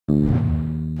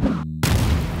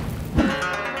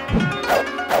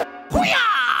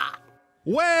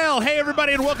Well, hey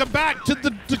everybody, and welcome back to the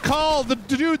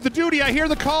duty. I hear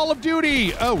the call of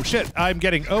duty. Oh shit, I'm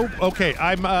getting. Oh, okay.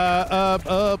 I'm.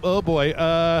 Oh boy.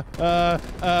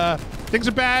 Things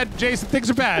are bad, Jason. Things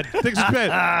are bad. Things are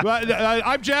bad.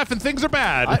 I'm Jeff, and things are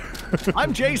bad.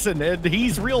 I'm Jason, and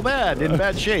he's real bad, in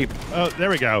bad shape. Oh,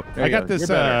 there we go. I got this.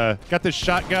 Got this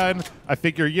shotgun. I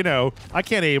figure, you know, I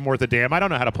can't aim worth a damn. I don't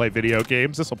know how to play video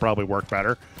games. This will probably work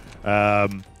better. All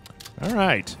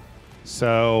right.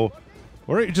 So.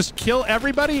 Or just kill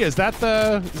everybody? Is that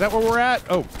where we're at?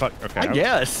 Oh, fuck. Okay. I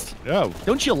guess. Oh.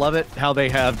 Don't you love it how they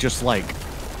have just like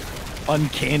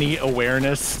uncanny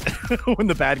awareness when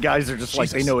the bad guys are just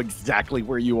like they know exactly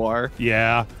where you are?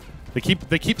 Yeah. They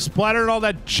keep splattering all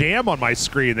that jam on my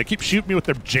screen. They keep shooting me with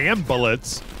their jam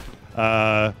bullets.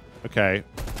 Okay.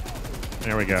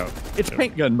 There we go. It's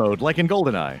paint gun mode, like in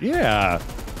GoldenEye. Yeah.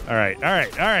 All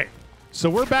right. So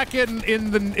we're back in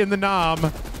the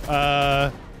nom.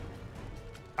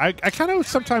 I kind of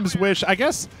sometimes wish, I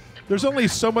guess there's only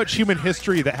so much human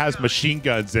history that has machine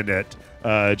guns in it,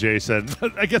 Jason.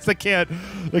 I guess they can't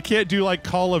do like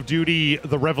Call of Duty,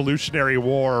 the Revolutionary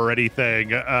War or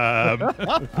anything.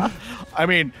 I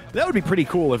mean, that would be pretty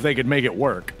cool if they could make it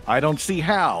work. I don't see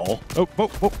how. Oh,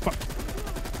 fuck.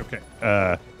 Okay.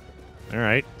 All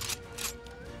right.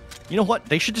 You know what?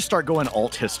 They should just start going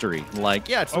alt history. Like,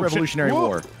 yeah, it's the Revolutionary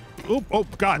War. Oh,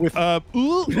 God.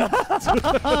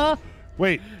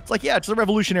 Wait. It's like, yeah, it's the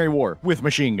Revolutionary War with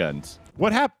machine guns.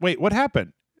 What happened? Wait, what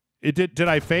happened? Did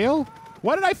I fail?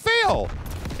 Why did I fail?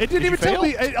 It didn't even tell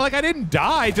me. Like, I didn't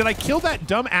die. Did I kill that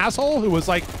dumb asshole who was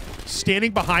like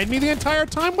standing behind me the entire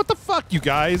time? What the fuck, you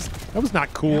guys? That was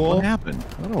not cool. Yeah, what happened?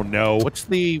 I don't know. What's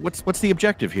the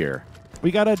objective here?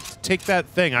 We gotta take that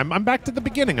thing. I'm back to the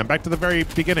beginning. I'm back to the very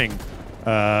beginning.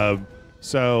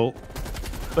 So.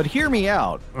 But hear me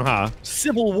out.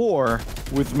 Civil War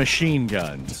with machine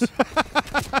guns.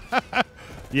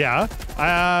 Yeah.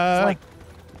 Like,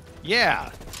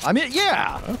 yeah. I mean,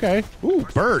 yeah. Okay. Ooh,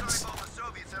 birds.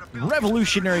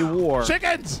 Revolutionary War.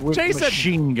 Chickens! With Jason!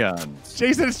 Machine guns.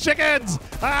 Jason, it's chickens!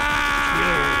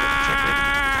 Ah!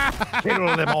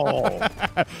 Kill them all.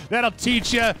 That'll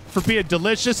teach you for being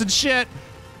delicious and shit.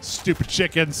 Stupid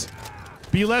chickens.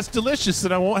 Be less delicious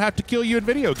and I won't have to kill you in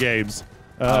video games.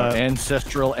 Our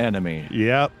ancestral enemy.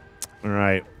 Yep. All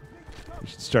right. We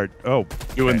should start. Oh,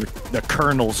 doing the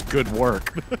Colonel's good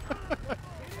work.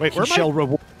 Wait, where shall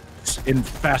rewards in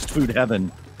fast food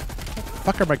heaven.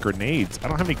 Fuck are my grenades? I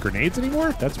don't have any grenades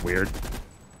anymore. That's weird.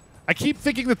 I keep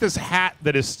thinking that this hat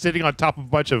that is sitting on top of a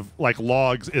bunch of like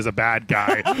logs is a bad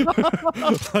guy.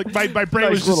 Like my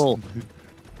brain was just little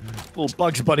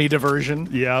Bugs Bunny diversion.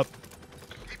 Yep.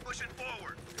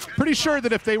 Pretty sure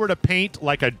that if they were to paint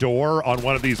like a door on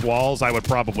one of these walls, I would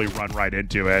probably run right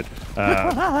into it.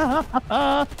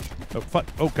 Oh, fuck.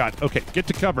 Oh, God. Okay, get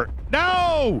to cover.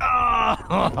 No!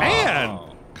 Man!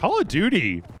 Call of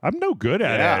Duty. I'm no good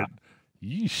at it.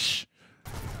 Yeesh.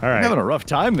 All right. I'm having a rough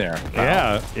time there.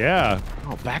 Yeah.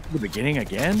 Oh, back to the beginning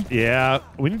again? Yeah.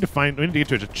 We need to get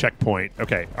to a checkpoint.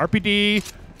 Okay, RPD.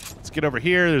 Let's get over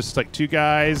here. There's like two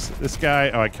guys. This guy.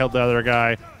 Oh, I killed the other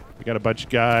guy. We got a bunch of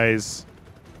guys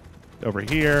over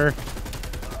here.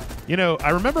 You know,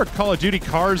 I remember Call of Duty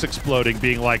cars exploding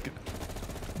being like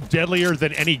deadlier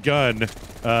than any gun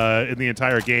in the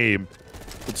entire game.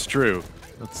 It's true.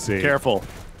 Let's see. Careful.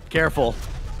 Careful.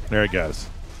 There it goes.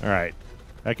 All right.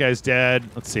 That guy's dead.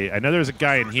 Let's see. I know there's a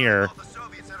guy in here.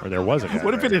 Or there was a guy.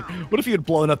 What if you had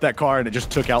blown up that car and it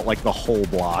just took out like the whole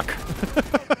block?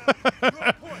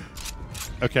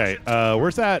 Okay.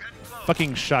 Where's that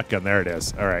fucking shotgun? There it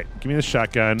is. All right. Give me the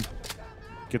shotgun.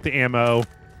 Get the ammo.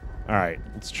 All right,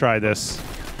 let's try this.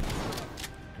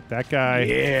 That guy.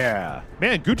 Yeah.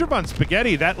 Man, Gunter von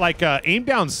Spaghetti, that like aim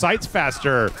down sights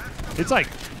faster. It's like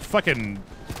fucking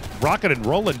rocking and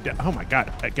rolling. Oh my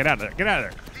God. Get out of there. Get out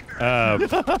of there.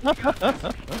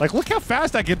 Like, look how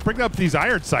fast I can bring up these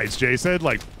iron sights, Jason.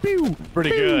 Like, pew,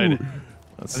 pretty pew. good.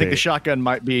 I think the shotgun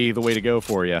might be the way to go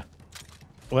for you.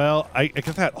 Well, I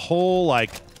got that whole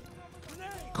like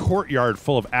courtyard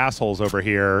full of assholes over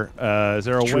here. Is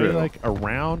there a way like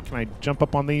around? Can I jump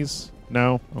up on these?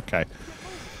 No? Okay.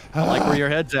 I like where your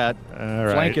head's at. All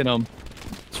right. Flanking them.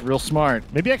 It's real smart.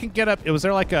 Maybe I can get up. Was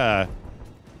there like a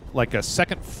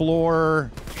second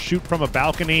floor shoot from a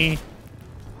balcony?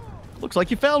 Looks like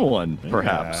you found one,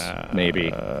 perhaps.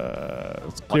 Maybe.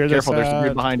 Let's clear this careful, out. there's a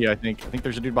dude behind you, I think. I think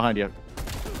there's a dude behind you.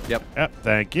 Yep. Yep,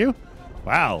 thank you.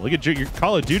 Wow, look at your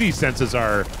Call of Duty senses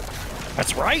are...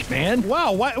 That's right, man.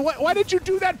 Wow, why did you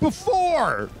do that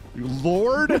before?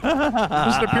 Lord?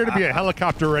 Doesn't appear to be a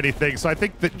helicopter or anything, so I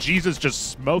think that Jesus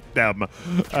just smoked them.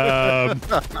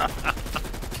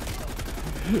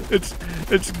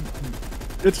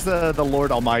 It's the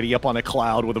Lord Almighty up on a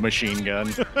cloud with a machine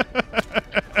gun.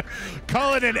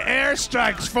 Calling in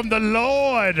airstrikes from the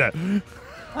Lord.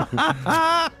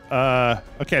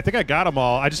 Okay, I think I got them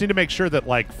all. I just need to make sure that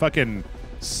like fucking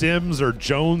Sims or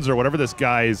Jones or whatever this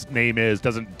guy's name is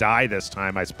doesn't die this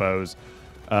time, I suppose.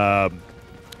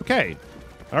 Okay.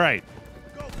 All right.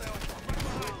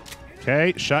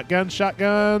 Okay,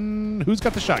 shotgun. Who's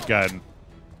got the shotgun?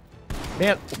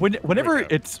 Man,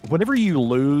 whenever you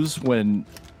lose when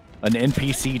an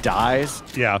NPC dies,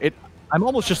 yeah, I'm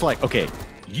almost just like, okay,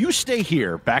 you stay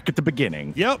here back at the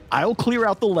beginning. Yep. I'll clear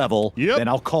out the level. Yep. Then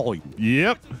I'll call you.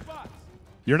 Yep.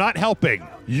 You're not helping.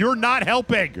 You're not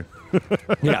helping.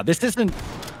 Yeah, this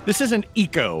isn't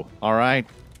eco, all right?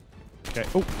 Okay.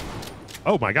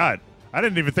 Oh my God. I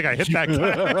didn't even think I hit that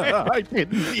guy. I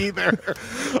didn't either.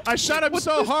 I shot him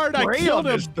so hard I killed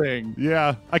him. This thing.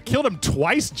 Yeah, I killed him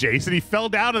twice, Jason. He fell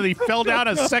down and he fell down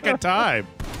a second time.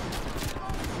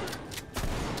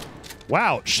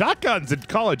 Wow, shotguns in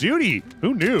Call of Duty.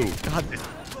 Who knew? God,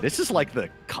 this is like the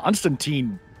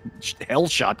Constantine hell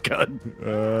shotgun.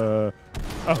 Oh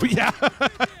yeah.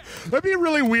 That'd be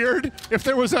really weird if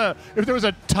there was a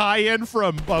tie-in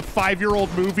from a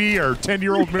 5-year-old movie or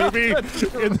 10-year-old movie in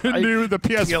the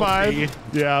PS5.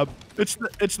 Yeah.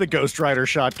 It's the Ghost Rider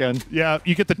shotgun. Yeah,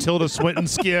 you get the Tilda Swinton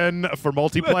skin for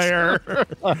multiplayer.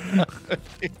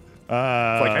 It's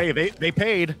like, hey, they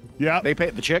paid. Yeah. They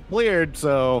paid. The check cleared,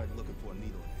 so.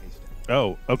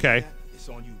 Oh, okay. It's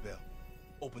on you, Bell.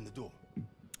 Open the door.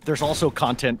 There's also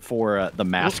content for The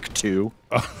Mask 2.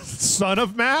 Son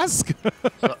of Mask?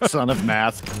 Son of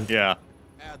Mask. Yeah.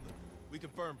 Adler, we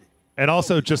confirmed it. And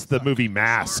also just the movie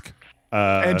Mask.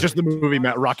 And just the movie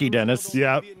Rocky Dennis.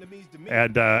 Yeah.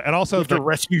 And also the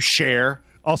rescue Cher.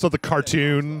 Also the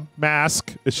cartoon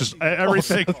Mask. It's just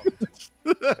everything.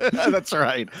 That's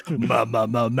right.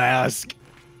 Mask.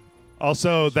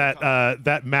 Also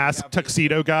that Mask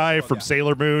tuxedo guy from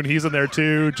Sailor Moon, he's in there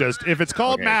too. Just if it's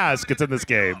called Mask, it's in this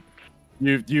game.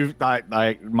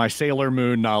 My Sailor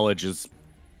Moon knowledge is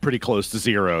pretty close to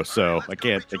zero, so I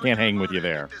can't hang with you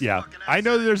there. Yeah, I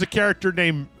know that there's a character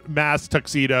named Mask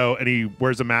Tuxedo, and he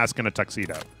wears a mask and a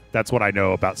tuxedo. That's what I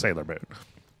know about Sailor Moon.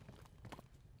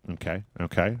 Okay. Are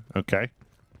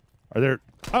there?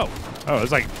 Oh,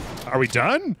 it's like, are we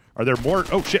done? Are there more?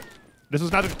 Oh shit! This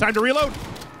is not the time to reload.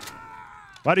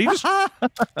 Why did he just?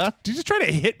 Did he just try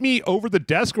to hit me over the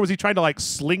desk, or was he trying to like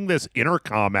sling this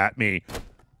intercom at me?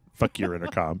 Fuck your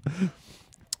intercom.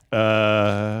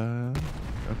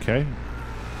 Okay.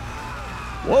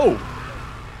 Whoa.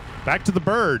 Back to the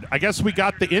bird. I guess we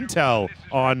got the intel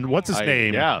on what's his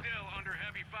name. Yeah.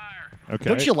 Okay.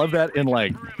 Don't you love that in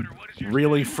like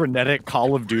really frenetic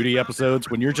Call of Duty episodes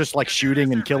when you're just like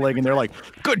shooting and killing and they're like,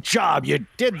 "Good job, you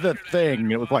did the thing."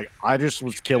 And it was like, I just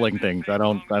was killing things. I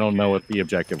don't know what the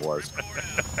objective was.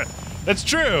 That's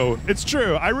true. It's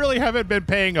true. I really haven't been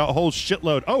paying a whole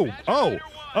shitload.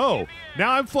 Oh,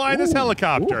 now I'm flying this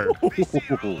helicopter.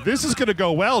 This is going to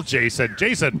go well, Jason.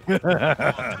 This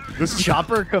is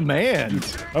Chopper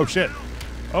Command. Oh, shit.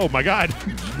 Oh, my God.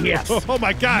 Yes. Oh,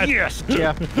 my God. Yes,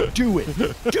 Jeff. Do it.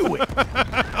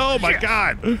 Oh, my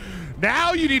God.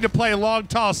 Now you need to play Long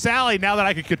Tall Sally now that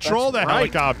I can control the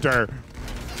helicopter.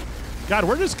 God,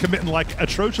 we're just committing, like,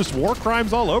 atrocious war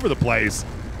crimes all over the place.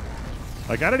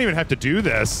 Like, I don't even have to do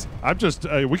this. I'm just,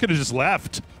 we could have just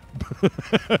left. We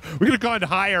could have gone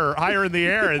higher in the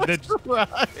air. And then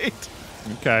Right.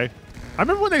 Okay. I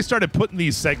remember when they started putting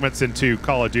these segments into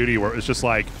Call of Duty where it was just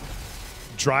like,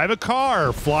 drive a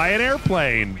car, fly an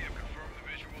airplane.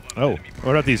 Oh,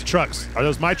 what about these trucks? Are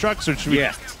those my trucks or should we?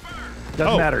 Yes.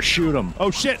 Doesn't matter. Shoot them.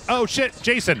 Oh, shit.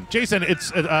 Jason,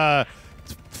 it's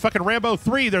fucking Rambo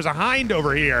 3. There's a hind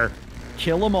over here.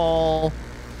 Kill them all.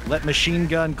 Let Machine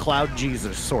Gun Cloud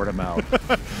Jesus sort them out.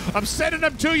 I'm sending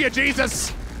them to you,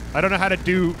 Jesus. I don't know how to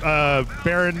do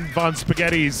Baron von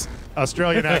Spaghetti's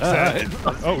Australian accent.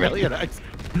 Australian accent.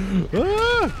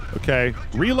 Okay.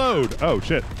 Reload. Oh,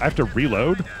 shit. I have to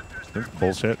reload? That's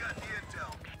bullshit.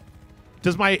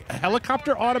 Does my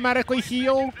helicopter automatically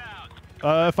heal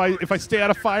if I stay out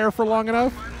of fire for long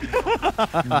enough?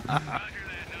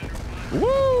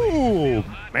 Woo!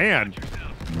 Man.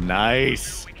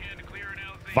 Nice.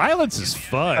 Violence is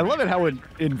fun. I love it how in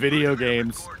video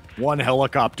games, one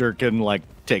helicopter can, like,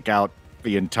 take out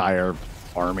the entire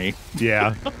army.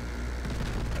 Yeah.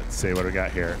 Let's see what we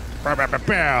got here. Bow, bow, bow,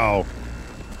 bow.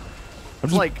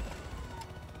 It's like,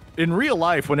 in real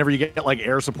life, whenever you get, like,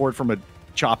 air support from a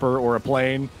chopper or a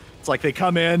plane, it's like they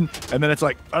come in, and then it's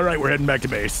like, all right, we're heading back to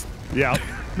base. Yeah.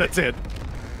 That's it.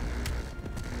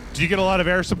 Do you get a lot of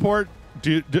air support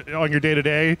on your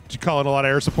day-to-day? Do you call in a lot of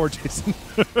air support, Jason?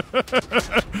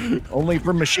 Only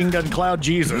from Machine Gun Cloud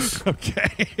Jesus.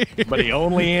 Okay. But he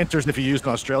only answers if you use an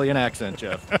Australian accent,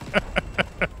 Jeff.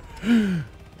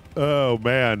 Oh,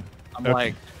 man. I'm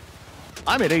like,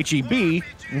 I'm at HEB,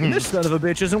 and this son of a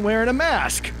bitch isn't wearing a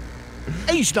mask.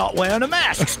 He's not wearing a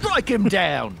mask. Strike him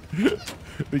down.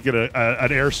 We get an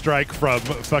airstrike from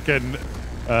fucking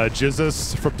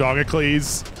Jesus from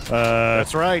Dongacles.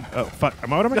 That's right. Oh, fuck.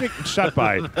 What am I getting shot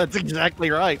by? That's exactly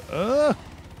right.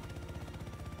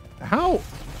 How?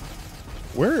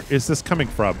 Where is this coming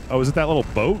from? Oh, is it that little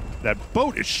boat? That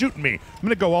boat is shooting me. I'm going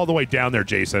to go all the way down there,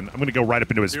 Jason. I'm going to go right up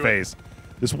into his face.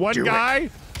 This one guy?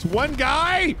 This one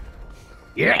guy?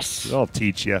 Yes. I'll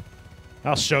teach you.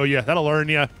 I'll show you. That'll learn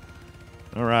you.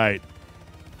 All right.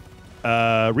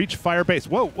 Reach fire base.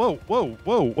 Whoa, whoa, whoa,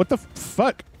 whoa. What the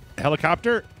fuck?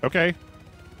 Helicopter? Okay.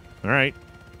 All right.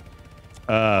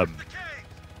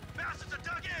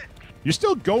 You're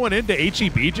still going into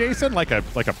HEB, Jason? Like a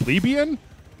plebeian?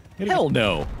 Hell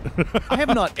no. I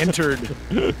have not entered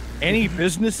any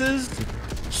businesses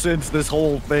since this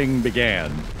whole thing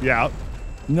began. Yeah.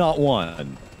 Not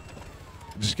one.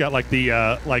 Just got like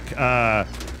the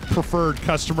preferred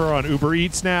customer on Uber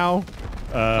Eats now.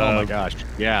 Oh my gosh.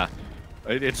 Yeah.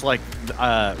 It's like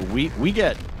we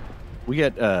get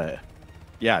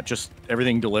just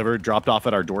everything delivered, dropped off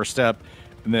at our doorstep,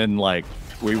 and then like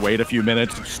we wait a few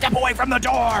minutes, step away from the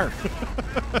door.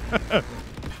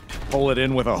 Pull it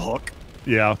in with a hook.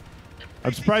 Yeah.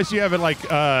 I'm surprised you haven't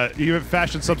you haven't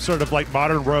fashioned some sort of like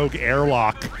modern rogue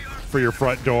airlock for your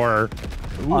front door.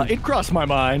 It crossed my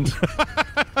mind.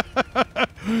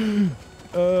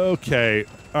 Okay.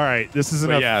 All right. This is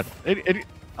enough. Yeah.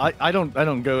 I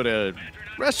don't go to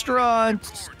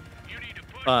restaurants.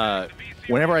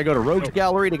 Whenever I go to Rogues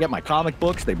Gallery to get my comic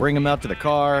books, they bring them out to the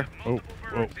car. Oh.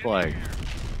 Like,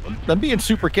 I'm being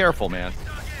super careful, man.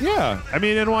 Yeah. I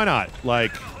mean, and why not?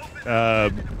 Like,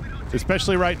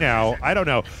 especially right now. I don't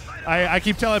know. I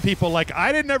keep telling people, like,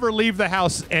 I didn't ever leave the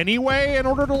house anyway and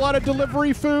ordered a lot of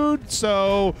delivery food,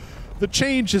 so the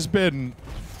change has been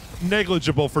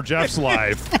negligible for Jeff's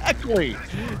life.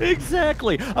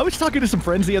 Exactly. I was talking to some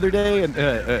friends the other day, and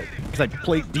because I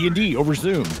played D&D over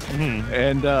Zoom,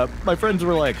 and my friends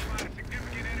were like,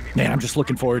 man, I'm just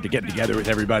looking forward to getting together with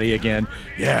everybody again.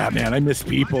 Yeah, man, I miss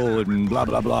people and blah,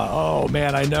 blah, blah. Oh,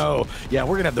 man, I know. Yeah,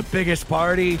 we're going to have the biggest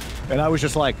party. And I was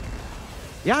just like,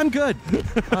 yeah, I'm good.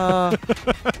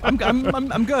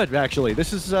 I'm good, actually.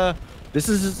 This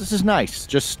is nice.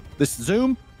 Just this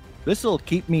Zoom, this will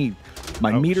keep my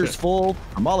meters full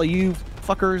from all of you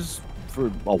fuckers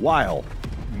for a while.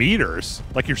 Meters?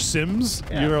 Like your Sims?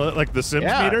 Yeah. You're like the Sims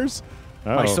meters?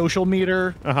 Oh. My social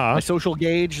meter, my social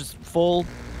gauge is full.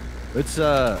 It's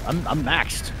I'm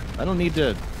maxed. I don't need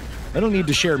to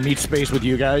share meat space with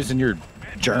you guys and your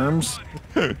germs.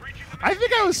 I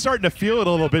think I was starting to feel it a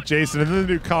little bit, Jason, and then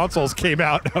the new consoles came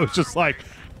out, and I was just like,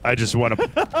 I just want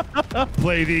to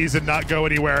play these and not go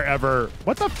anywhere ever.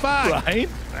 What the fuck? Right?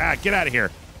 Get out of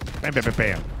here. Bam, bam, bam,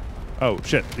 bam. Oh,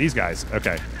 shit. These guys.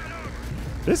 Okay.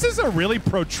 This is a really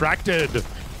protracted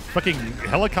fucking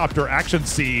helicopter action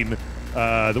scene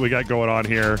that we got going on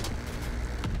here.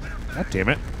 God damn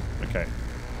it. Okay.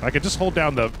 I could just hold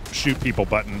down the shoot people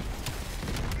button.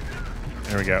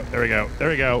 There we go. There we go. There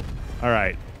we go. All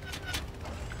right.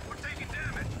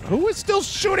 Who is still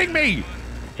shooting me?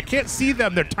 I can't see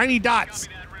them. They're tiny dots.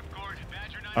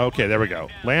 Okay, there we go.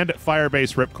 Land at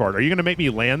Firebase Ripcord. Are you going to make me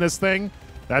land this thing?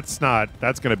 That's going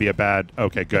to be a bad...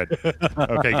 Okay, good.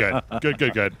 Okay,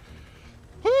 good. Good.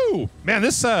 Whoo! Man,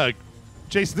 this,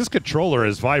 Jason, this controller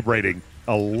is vibrating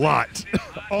a lot.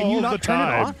 All the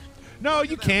time. No,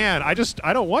 you can. I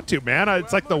don't want to, man.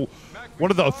 It's like one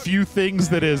of the few things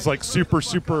that is like super.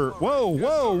 Whoa.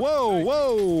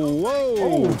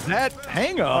 Oh,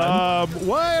 hang on.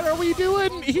 What are we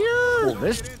doing here? Well,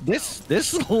 this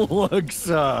looks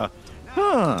huh.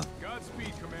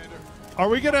 Godspeed, Commander. Are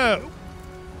we gonna? Are you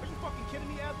fucking kidding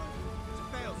me, Adler? It's a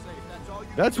fail-safe. That's all you.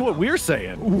 That's what we're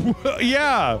saying.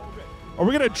 Yeah. Are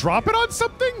we gonna drop it on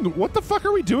something? What the fuck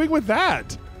are we doing with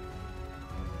that?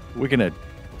 We're gonna.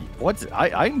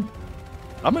 I'm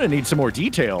gonna need some more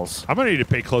details. I'm gonna need to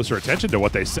pay closer attention to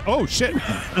what they say. Oh shit!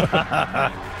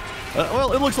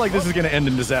 Well, it looks like this is gonna end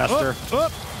in disaster.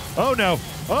 Oh no!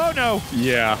 Oh no!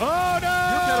 Yeah. Oh no!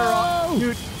 You're better off,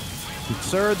 dude.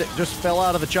 Sir, that just fell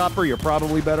out of the chopper. You're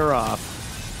probably better off.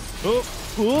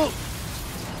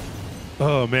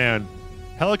 Oh man!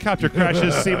 Helicopter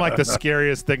crashes seem like the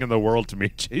scariest thing in the world to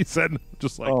me, Jason.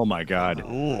 Just like, oh my god.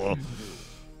 Ugh.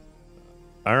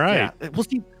 All right. Yeah. Well,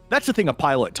 see, that's the thing a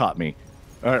pilot taught me,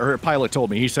 or a pilot told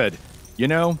me. He said, you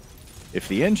know, if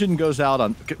the engine goes out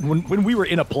on when we were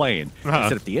in a plane, he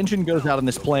said if the engine goes out on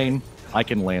this plane, I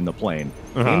can land the plane.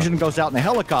 If the engine goes out in a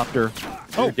helicopter,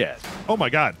 you're dead. Oh my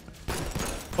god.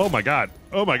 Oh my god.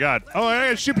 Oh my god. Oh, I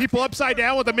gotta shoot people upside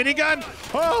down with a minigun?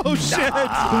 Oh shit.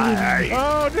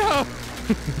 Oh no.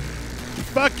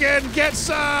 Fucking get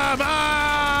some.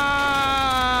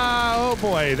 Ah! Oh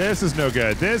boy, this is no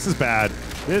good. This is bad.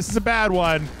 This is a bad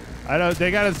one.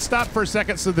 They gotta stop for a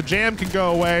second so the jam can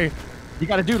go away. You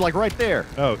got a dude like right there.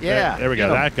 Oh yeah. There we go.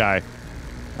 That guy.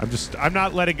 I'm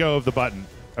not letting go of the button.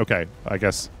 Okay, I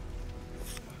guess.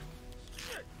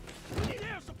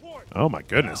 Oh my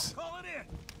goodness.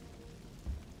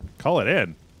 Call it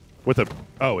in. With a,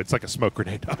 oh, it's like a smoke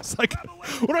grenade. I was like,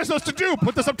 what am I supposed to do?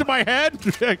 Put this up to my head?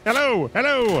 Hello,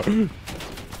 hello.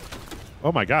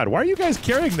 Oh my god, why are you guys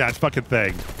carrying that fucking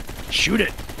thing? Shoot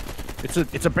it.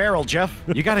 It's a barrel, Jeff.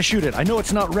 You gotta shoot it. I know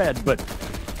it's not red, but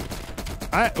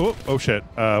oh shit.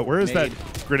 Where is that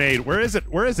grenade? Where is it?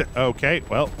 Where is it? Okay,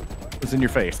 well, it's in your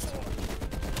face.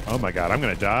 Oh my god, I'm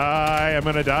gonna die. I'm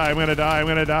gonna die. I'm gonna die. I'm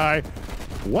gonna die.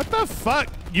 What the fuck,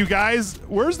 you guys?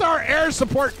 Where's our air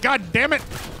support? God damn it.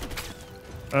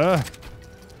 Okay,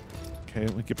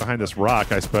 let me get behind this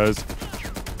rock, I suppose.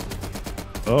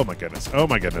 Oh my goodness. Oh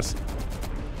my goodness.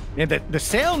 And the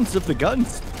sounds of the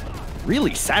guns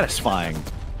really satisfying.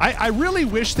 I really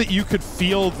wish that you could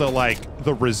feel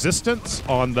the resistance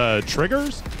on the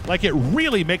triggers. Like, it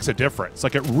really makes a difference.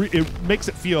 Like, it makes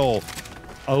it feel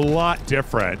a lot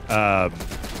different.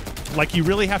 Like, you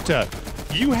really have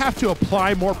to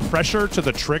apply more pressure to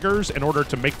the triggers in order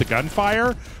to make the gun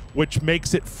fire, which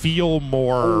makes it feel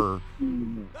more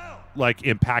like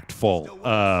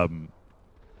impactful.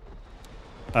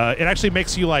 It actually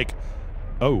makes you like,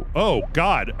 oh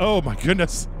god, oh my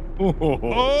goodness.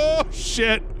 Oh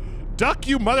shit! Duck,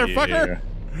 you motherfucker!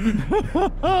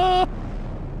 Yeah.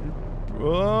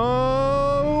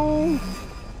 Oh,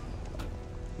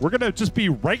 we're gonna just be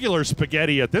regular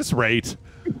spaghetti at this rate.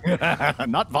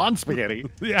 Not Von Spaghetti.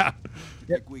 Yeah.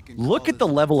 Look at the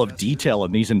level of detail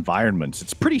in these environments.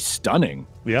 It's pretty stunning.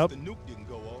 Yep.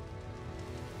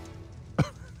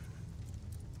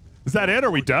 Is that it?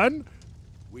 Are we done?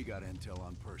 We got intel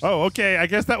on Percy. Oh, okay. I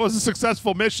guess that was a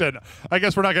successful mission. I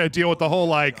guess we're not going to deal with the whole,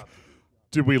 like,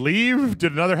 did we leave?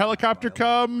 Did another helicopter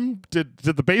come? Did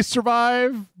the base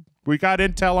survive? We got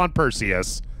intel on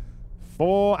Perseus.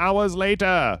 4 hours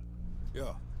later.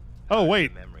 Yeah. Oh,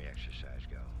 wait.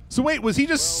 So wait, was he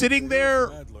just sitting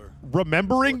there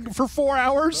remembering for 4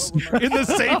 hours in the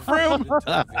safe room?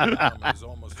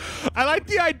 I like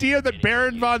the idea that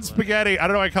Baron von Spaghetti, I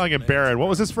don't know why I'm calling him Baron. What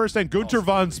was his first name? Gunter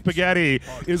von Spaghetti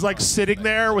is like sitting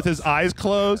there with his eyes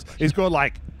closed. He's going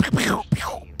like,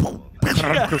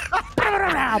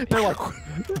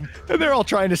 they're all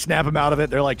trying to snap him out of it.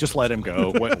 They're like, just let him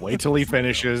go. Wait till he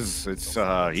finishes. It's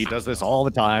he does this all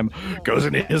the time. Goes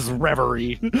into his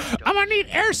reverie. I'm gonna need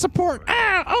air support.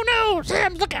 Oh no,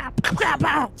 Sam, look out.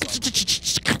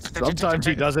 Sometimes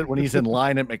he does it when he's in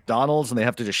line at McDonald's and they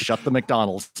have to just shut the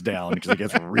McDonald's down because it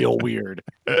gets real weird.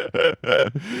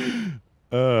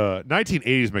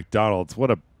 1980s McDonald's,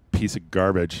 what a piece of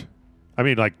garbage. I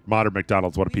mean, like, modern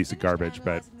McDonald's, what a piece of garbage,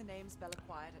 but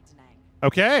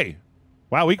okay.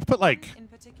 Wow, we could put like, in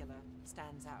particular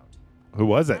stands out. Who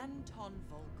was it? Anton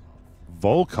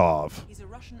Volkov. He's a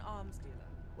Russian arms dealer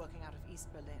working out of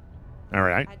East Berlin. All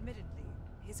right. Admittedly,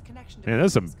 his connection to Man,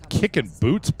 there's some kicking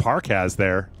boots Park has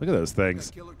there. Look at those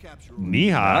things. Knee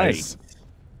highs. Nice. So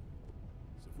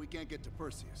if we can't get to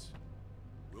Perseus,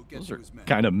 we'll get Those to are his men.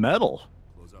 kind of metal.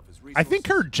 Close off his I think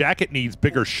her jacket needs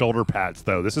bigger shoulder pads,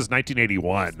 though. This is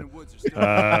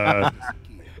 1981.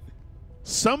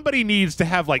 Somebody needs to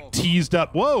have, like, teased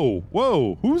up. Whoa,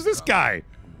 whoa. Who's this guy?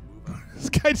 This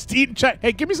guy's eating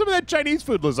Hey, give me some of that Chinese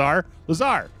food, Lazar.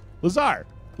 Lazar.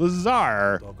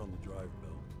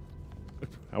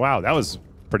 Wow, that was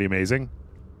pretty amazing.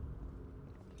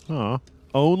 Huh.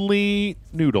 Only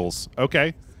noodles.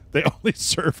 Okay. They only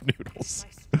serve noodles.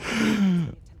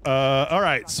 All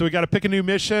right, so we got to pick a new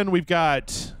mission. We've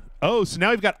got... Oh, so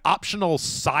now we've got optional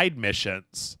side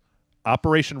missions.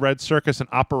 Operation Red Circus and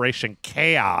Operation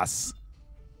Chaos.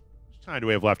 How much time do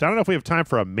we have left? I don't know if we have time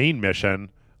for a main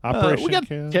mission. Operation We got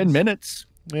Chaos. 10 minutes.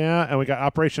 Yeah, and we got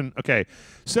Operation... Okay.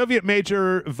 Soviet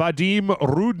Major Vadim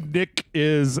Rudnik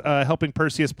is helping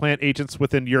Perseus plant agents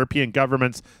within European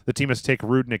governments. The team has to take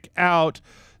Rudnik out.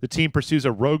 The team pursues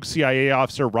a rogue CIA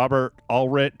officer, Robert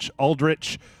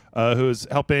Aldrich, who is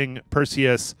helping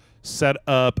Perseus set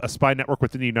up a spy network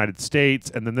within the United States.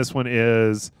 And then this one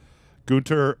is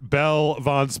Gunter Bell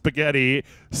von Spaghetti,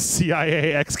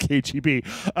 CIA ex-KGB.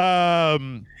 All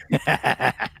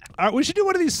right, we should do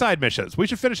one of these side missions. We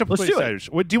should finish up with Let's these do side it.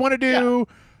 missions. What do you want to do?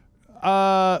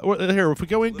 Here, if we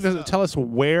go in, does it tell us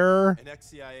where? An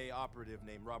ex-CIA operative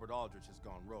named Robert Aldrich has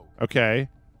gone rogue. Okay.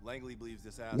 Langley believes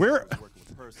this asshole Where? is working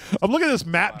with persons. I'm looking at this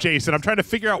map, Jason. I'm trying to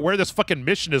figure out where this fucking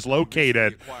mission is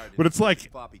located. But it's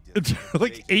like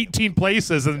 18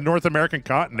 places in the North American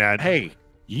continent. Hey,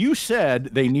 you said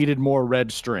they needed more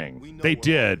red string. We know They where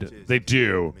did. Aldrich is. They He's been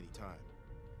here do. many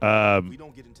times. We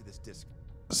don't get into this disc.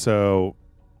 So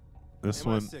this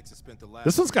one. MI6 has spent the last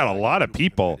This one's got a lot of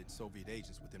people. Soviet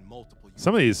agents within multiple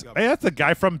Some of these. Hey, that's the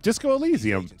guy from Disco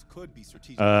Elysium.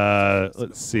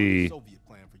 Let's see.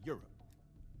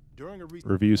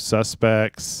 Review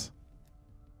suspects.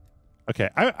 Okay,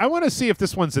 I want to see if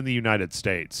this one's in the United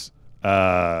States.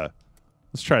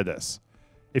 Let's try this.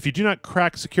 If you do not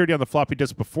crack security on the floppy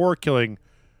disk before killing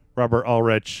Robert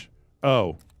Ulrich,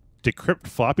 decrypt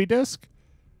floppy disk?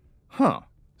 Huh.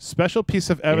 Special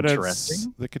piece of evidence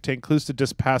Interesting. that contain clues to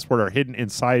disk password are hidden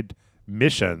inside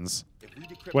missions. If we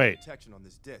decrypt Wait. the protection on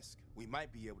this disc, we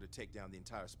might be able to take down the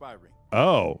entire spy ring.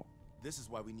 Oh. This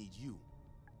is why we need you.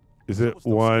 Is it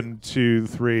 1, 2,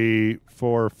 3,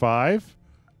 4, 5?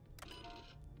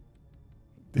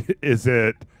 Is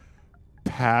it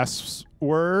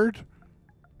password?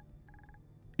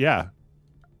 Yeah.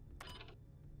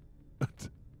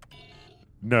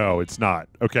 No, it's not.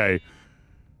 Okay.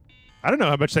 I don't know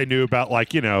how much they knew about,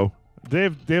 like, you know, they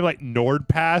have like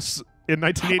NordPass in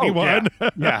 1981. Oh,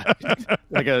 yeah.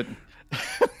 Like a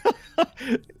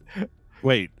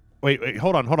Wait.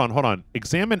 Hold on.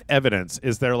 Examine evidence.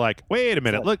 Is there like? Wait a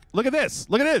minute. Look at this.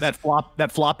 Look at this.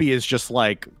 that floppy is just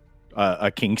like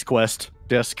a King's Quest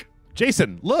disc.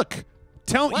 Jason, look.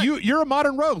 You're a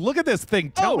modern rogue. Look at this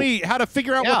thing. Tell me how to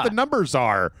figure out what Yeah. the numbers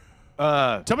are.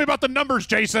 Tell me about the numbers,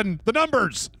 Jason. The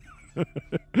numbers.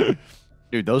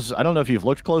 Dude, those, I don't know if you've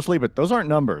looked closely, but those aren't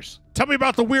numbers. Tell me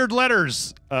about the weird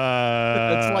letters.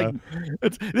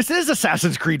 This is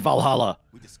Assassin's Creed Valhalla.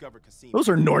 We discover Cassini. Those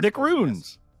are Nordic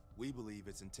runes. We believe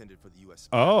it's intended for the U.S.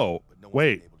 Oh, but no one's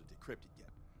wait. been able to decrypt it yet.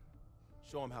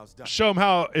 Show them how it's done. Show them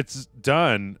how it's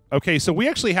done. Okay, so we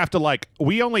actually have to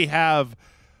we only have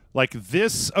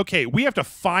this. Okay, we have to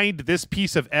find this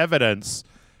piece of evidence.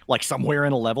 Like somewhere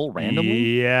in a level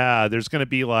randomly? Yeah, there's going to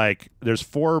be there's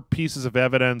 4 pieces of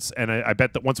evidence, and I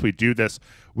bet that once we do this,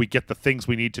 we get the things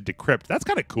we need to decrypt. That's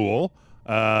kind of cool.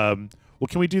 Well,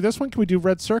 can we do this one? Can we do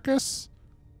Red Circus?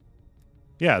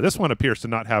 Yeah, this one appears to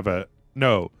not have a...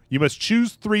 No, you must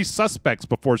choose 3 suspects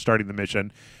before starting the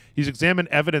mission. He's examined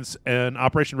evidence in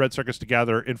Operation Red Circus to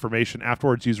gather information.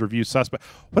 Afterwards, use review suspect.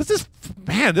 What is this?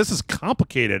 Man, this is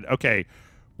complicated. Okay,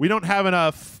 we don't have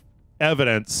enough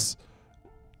evidence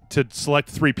to select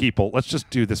 3 people. Let's just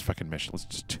do this fucking mission. Let's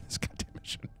just do this goddamn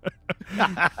mission.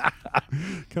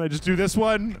 Can I just do this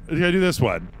one? Can I do this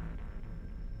one?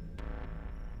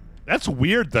 That's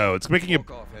weird, though. It's making you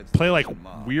play,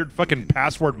 weird fucking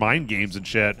password mind games and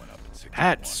shit.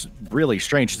 That's really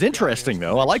strange. It's interesting,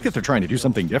 though. I like that they're trying to do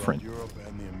something different. Europe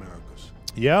and the Americas.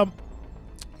 Yeah.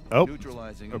 Oh.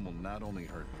 Neutralizing them will not only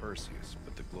hurt Perseus,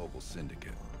 but the global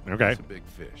syndicate. Okay. It's a big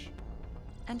fish.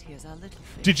 And here's our little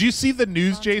fish. Did you see the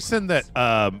news, Jason, that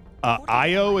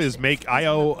IO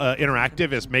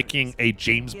Interactive is making a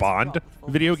James Bond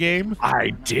video game? I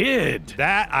did.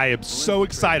 That I am so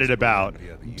excited about.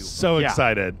 I'm so Yeah.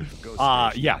 excited.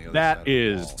 Yeah,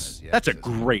 that's a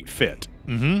great fit.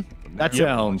 Mm-hmm. That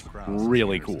sounds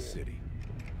really cool.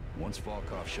 Once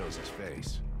Volkov shows his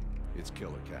face, it's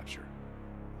killer capture.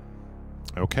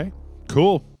 Okay.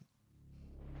 Cool.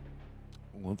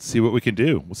 Let's see what we can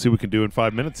do. We'll see what we can do in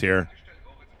 5 minutes here.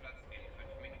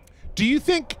 Do you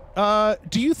think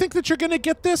that you're gonna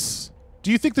get this?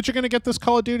 Do you think that you're gonna get this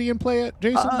Call of Duty and play it,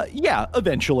 Jason? Yeah,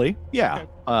 eventually. Yeah.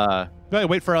 Do I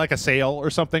wait for a sale or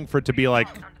something for it to be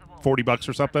 $40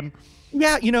 or something?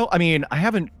 Yeah, I mean, I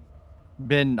haven't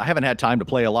had time to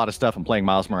play a lot of stuff. I'm playing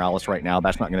Miles Morales right now.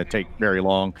 That's not going to take very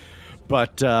long.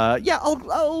 But yeah,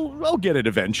 I'll get it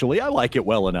eventually. I like it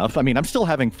well enough. I mean, I'm still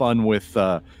having fun with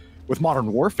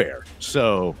Modern Warfare,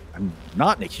 so I'm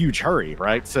not in a huge hurry,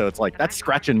 right? So it's that's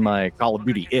scratching my Call of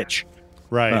Duty itch,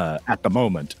 right? At the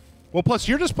moment. Well, plus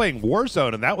you're just playing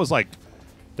Warzone, and that was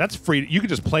that's free. You can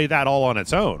just play that all on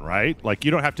its own, right?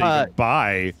 You don't have to even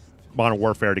buy Modern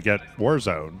Warfare to get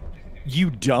Warzone. You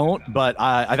don't, but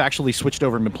I've actually switched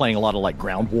over and been playing a lot of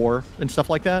Ground War and stuff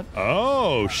like that.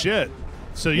 Oh shit!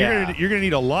 So Yeah. you're gonna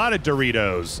need a lot of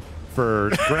Doritos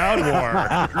for Ground War.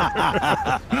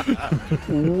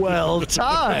 Well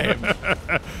timed.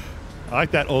 I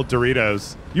like that old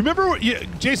Doritos. You remember,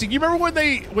 Jason? You remember when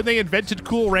they invented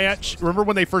Cool Ranch? Remember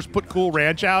when they first put Cool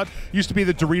Ranch out? Used to be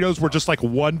the Doritos were just like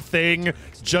one thing,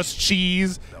 just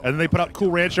cheese, and then they put out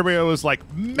Cool Ranch. Everybody was like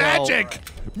magic,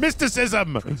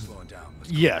 mysticism.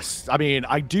 Yes, I mean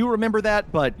I do remember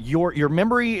that, but your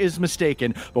memory is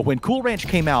mistaken. But when Cool Ranch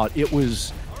came out, it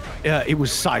was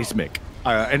seismic,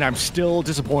 and I'm still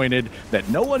disappointed that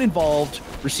no one involved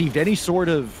received any sort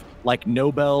of like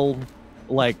Nobel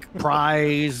like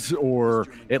prize or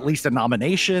at least a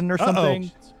nomination or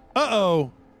something.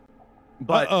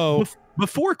 But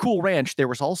before Cool Ranch, there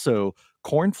was also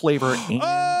corn flavor and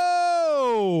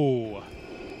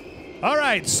all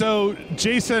right, so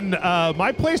Jason,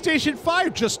 my PlayStation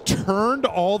 5 just turned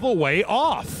all the way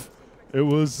off. It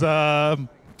was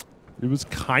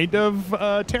kind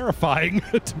of terrifying,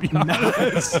 to be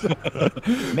honest.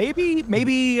 maybe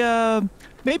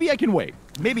I can wait.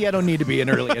 Maybe I don't need to be an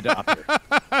early adopter.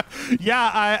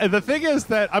 Yeah, the thing is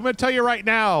that I'm going to tell you right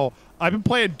now, I've been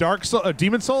playing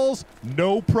Demon Souls,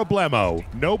 no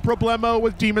problemo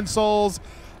with Demon Souls.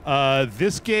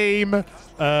 This game, my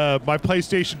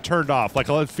PlayStation turned off. Like,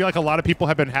 I feel like a lot of people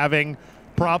have been having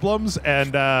problems,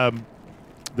 and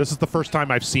this is the first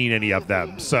time I've seen any of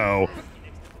them. So,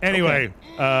 anyway,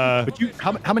 but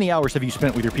how many hours have you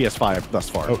spent with your PS5 thus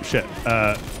far? Oh shit.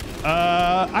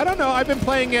 I don't know. I've been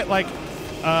playing it like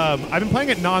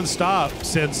nonstop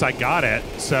since I got it.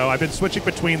 So I've been switching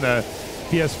between the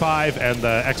PS5 and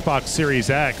the Xbox Series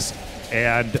X.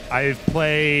 And I've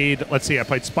played, let's see, I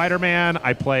played Spider-Man.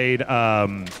 I played a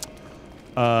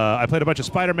bunch of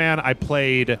Spider-Man. I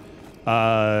played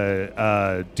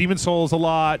Demon Souls a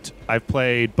lot. I've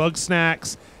played Bug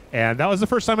Snacks. And that was the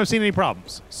first time I've seen any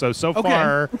problems. So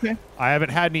far, I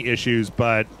haven't had any issues.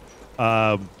 But,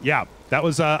 yeah, that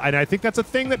was, and I think that's a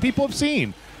thing that people have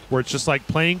seen, where it's just like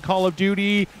playing Call of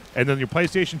Duty, and then your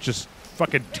PlayStation just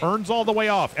fucking turns all the way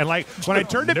off. And, like, when I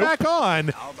turned it back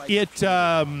on,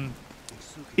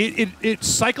 it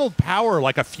cycled power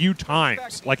like a few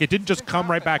times. Like, it didn't just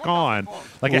come right back on.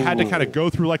 Like, it had to kind of go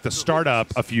through like the startup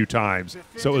a few times.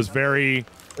 So it was very.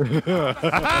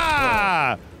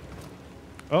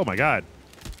 Oh my god.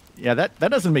 Yeah, that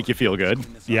doesn't make you feel good.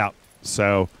 Yeah.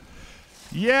 So,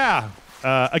 yeah.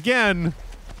 Again,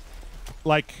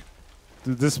 like,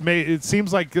 it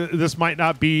seems like this might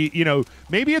not be,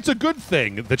 maybe it's a good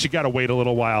thing that you got to wait a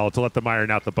little while to let them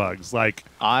iron out the bugs. Like,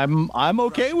 I'm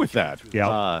okay with that.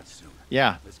 Yeah.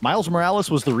 Yeah. Miles Morales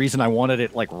was the reason I wanted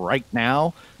it like right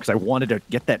now, because I wanted to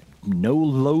get that no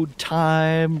load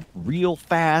time, real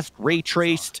fast, ray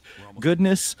traced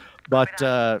goodness. But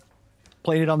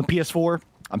playing it on the PS4,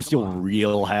 I'm still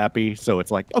real happy. So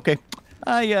it's like, okay,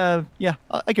 I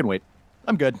can wait.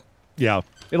 I'm good. Yeah.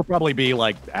 It'll probably be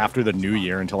like after the new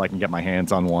year until I can get my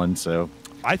hands on one. So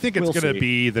I think it's going to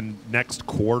be the next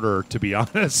quarter, to be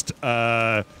honest.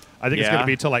 I think it's going to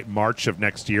be till like March of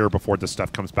next year before this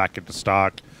stuff comes back into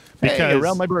stock. Because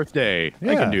around my birthday,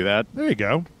 I can do that. There you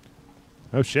go.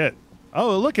 Oh shit.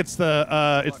 Oh look, it's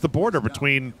the border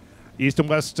between East and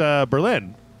West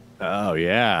Berlin. Oh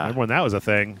yeah. Remember when that was a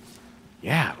thing?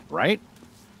 Yeah. Right.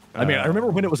 I mean, I remember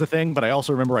when it was a thing, but I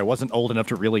also remember I wasn't old enough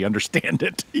to really understand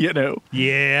it,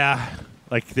 Yeah.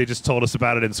 Like, they just told us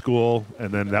about it in school,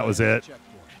 and then that was it.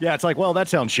 Yeah, it's like, well, that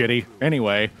sounds shitty.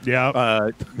 Anyway. Yeah.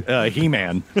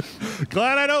 He-Man.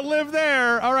 Glad I don't live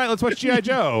there. All right, let's watch G.I.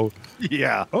 Joe.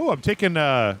 Yeah. Oh, I'm taking,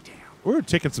 we're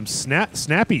taking some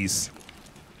snappies. If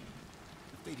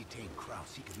they detain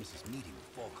Kraus, he could miss his meeting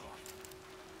with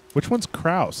Volkov. Which one's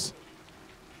Kraus?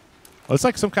 Oh, it's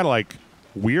like some kind of, like,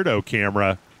 weirdo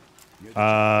camera.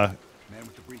 Man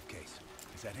with the briefcase.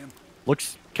 Is that him?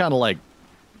 Looks kind of like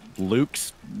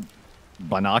Luke's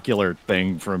binocular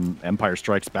thing from Empire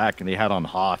Strikes Back, and he had on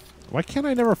Hoth. Why can't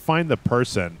I never find the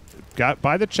person? Got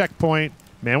by the checkpoint.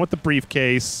 Man with the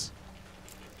briefcase.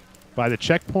 By the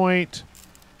checkpoint.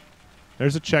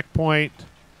 There's a checkpoint.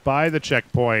 By the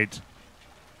checkpoint.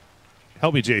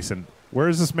 Help me, Jason. Where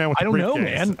is this man with the briefcase? I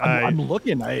don't know, man. I'm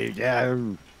looking.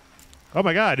 Oh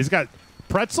my God, he's got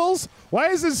pretzels? Why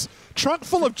is this trunk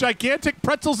full of gigantic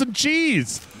pretzels and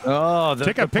cheese? Oh,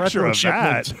 take a picture of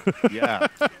that. Yeah.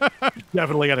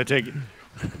 Definitely got to take it.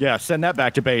 Yeah, send that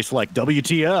back to base like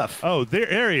WTF. Oh,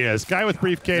 there he is. Guy with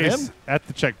briefcase at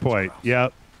the checkpoint.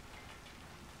 Yep.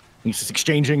 He's just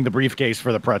exchanging the briefcase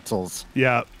for the pretzels.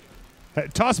 Yep. Hey,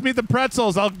 toss me the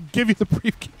pretzels. I'll give you the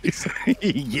briefcase.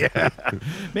 Yeah.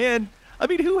 Man, I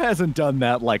mean, who hasn't done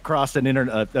that? Like crossed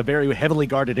a very heavily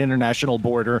guarded international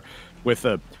border with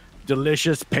a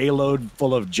delicious payload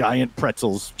full of giant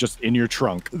pretzels just in your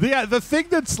trunk. Yeah, the thing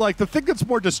that's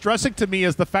more distressing to me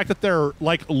is the fact that they're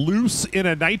like loose in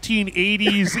a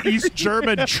 1980s East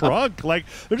German trunk. Like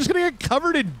they're just gonna get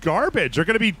covered in garbage. They're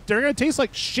gonna taste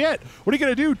like shit. What are you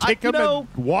gonna do? Take them and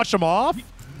wash them off?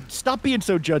 Stop being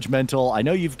so judgmental. I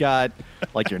know you've got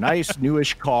like your nice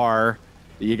newish car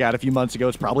that you got a few months ago.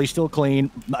 It's probably still clean.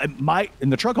 In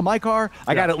the trunk of my car,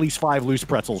 I got at least 5 loose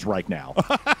pretzels right now.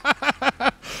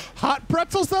 Hot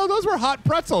pretzels, though? Those were hot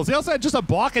pretzels. They also had just a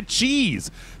block of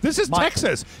cheese. This is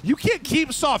Texas. You can't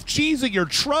keep soft cheese in your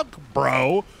trunk,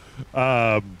 bro.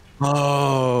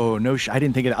 Oh, no, I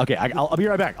didn't think of that. Okay, I'll be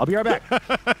right back. I'll be right back.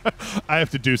 I have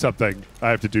to do something.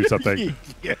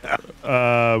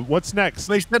 Yeah. What's next?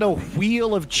 They said a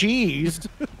wheel of cheese.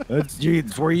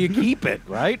 It's where you keep it,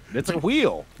 right? It's a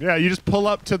wheel. Yeah, you just pull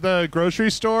up to the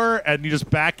grocery store and you just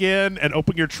back in and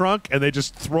open your trunk and they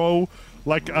just throw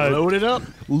like load it up,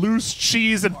 loose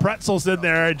cheese and pretzels in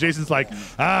there, and Jason's like,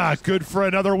 good for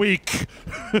another week.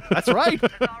 That's right.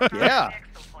 Yeah.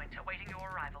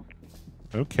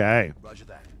 Okay. Roger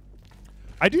that.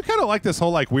 I do kind of like this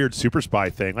whole like weird super spy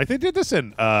thing. Like they did this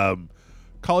in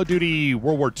Call of Duty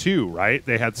World War II, right?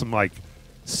 They had some like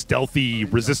stealthy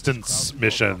resistance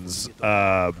missions.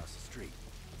 I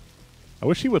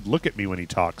wish he would look at me when he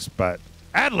talks, but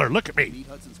Adler, look at me.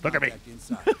 Look at me.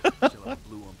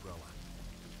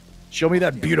 Show me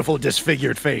that beautiful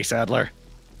disfigured face, Adler.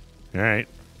 All right.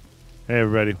 Hey,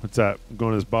 everybody. What's up? I'm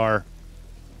going to this bar.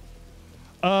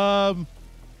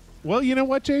 Well, you know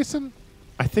what, Jason?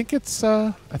 I think it's.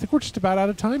 I think we're just about out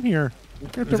of time here.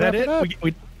 Is that it?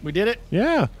 We did it.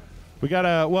 Yeah. We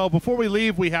gotta. Well, before we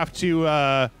leave, we have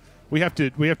to. We have to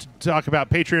talk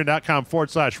about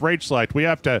Patreon.com/Rage Select. We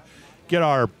have to get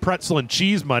our pretzel and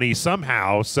cheese money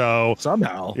somehow. So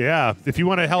somehow. Yeah. If you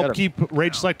want to help keep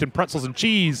Rage Select and pretzels and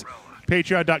cheese,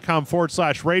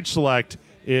 Patreon.com/Rage Select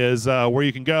is where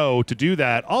you can go to do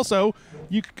that. Also,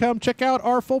 you can come check out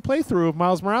our full playthrough of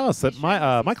Miles Morales that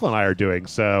Michael and I are doing.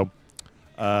 So,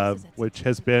 which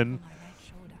has been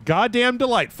goddamn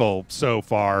delightful so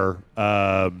far.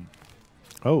 Oh,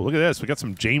 look at this. We got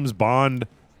some James Bond.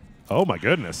 Oh, my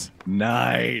goodness.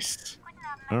 Nice.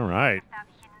 All right.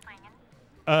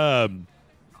 Oh,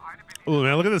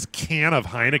 man, look at this can of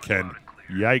Heineken.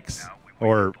 Yikes.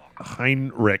 Or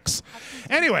Heinrichs.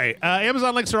 Anyway,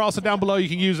 Amazon links are also down below. You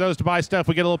can use those to buy stuff.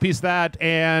 We get a little piece of that.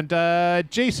 And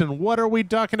Jason, what are we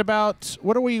talking about?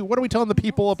 What are we telling the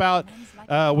people about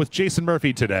with Jason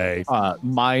Murphy today?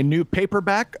 My new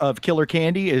paperback of Killer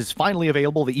Candy is finally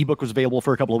available. The ebook was available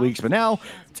for a couple of weeks, but now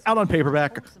it's out on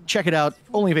paperback. Check it out.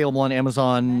 Only available on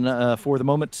Amazon for the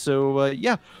moment. So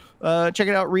yeah. Check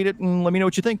it out, read it, and let me know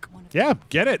what you think. Yeah,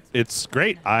 get it. It's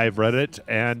great. I've read it,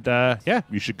 and yeah,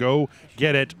 you should go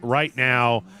get it right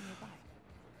now.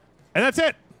 And that's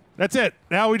it. That's it.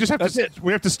 Now we just have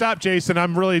we have to stop, Jason.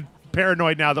 I'm really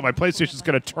paranoid now that my PlayStation's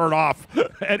going to turn off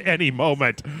at any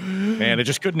moment. Man, it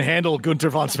just couldn't handle Gunter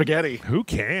von Spaghetti. Who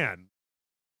can?